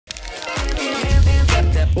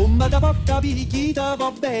Come da poca picchita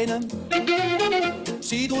va bene.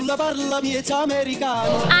 Si tu la parla miezza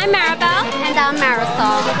americano. I'm Maribel. And I'm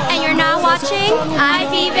Marisol. And you're now watching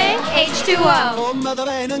iVive H2O. Come da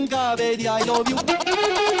bene in cave di I love you.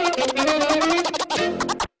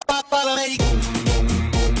 Papa l'America.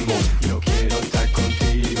 Io quiero estar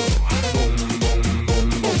contigo.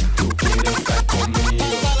 Tu quieres estar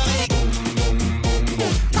conmigo.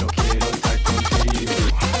 Yo quiero estar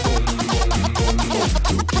contigo.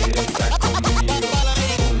 Tu quieres estar conmigo.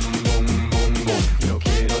 Yo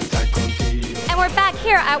quiero estar contigo. And we're back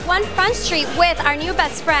here at 1 Front Street with our new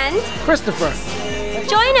best friend, Christopher.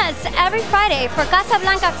 Join us every Friday for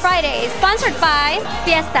Casablanca Fridays, sponsored by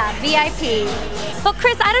Fiesta VIP. Well,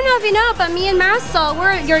 Chris, I don't know if you know, but me and Marisol,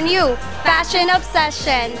 we're your new fashion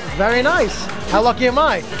obsession. Very nice. How lucky am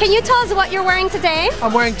I? Can you tell us what you're wearing today?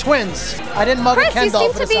 I'm wearing twins. I didn't mug a Chris, Ken you doll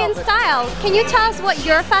seem for to this be in outfit. style. Can you tell us what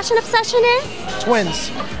your fashion obsession is?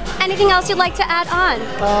 Twins. Anything else you'd like to add on?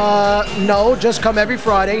 No, just come every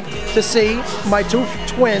Friday to see my two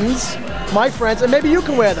twins, my friends, and maybe you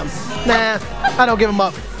can wear them. Nah, I don't give them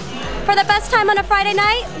up. For the best time on a Friday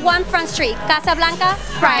night, 1 Front Street, Casablanca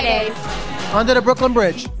Fridays. Under the Brooklyn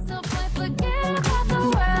Bridge.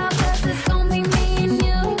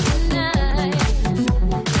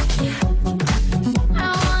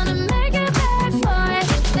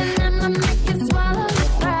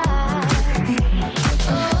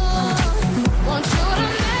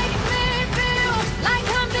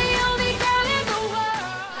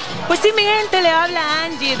 Pues sí, mi gente, le habla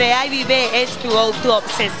Angie de iVive H2O, tu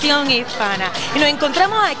obsesión hispana. Y nos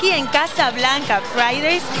encontramos aquí en Casablanca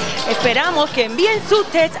Fridays. Esperamos que envíen sus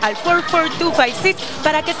texts al 44256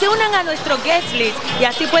 para que se unan a nuestro guest list y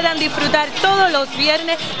así puedan disfrutar todos los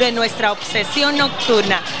viernes de nuestra obsesión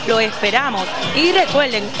nocturna. Lo esperamos. Y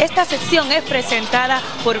recuerden, esta sección es presentada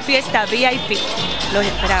por Fiesta VIP. Los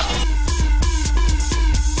esperamos.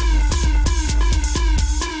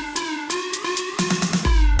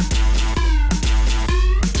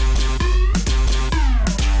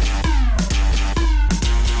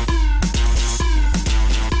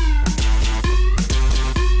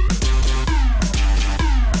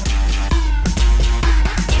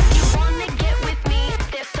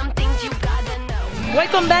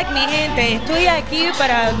 Welcome back, mi gente. Estoy aquí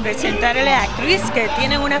para presentarle a Chris, que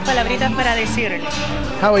tiene unas palabritas para decirle.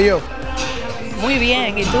 How are you? Muy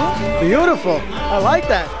bien, ¿y tú? Beautiful. I like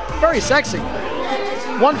that. Very sexy.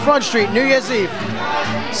 1 Front Street, New Year's Eve.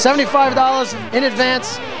 $75 in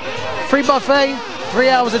advance. Free buffet, 3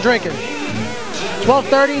 hours of drinking.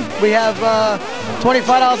 12:30, we have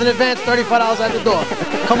 $25 in advance, $35 at the door.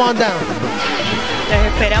 Come on down. Los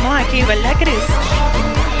esperamos aquí, ¿verdad, Chris?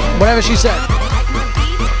 Whatever she said.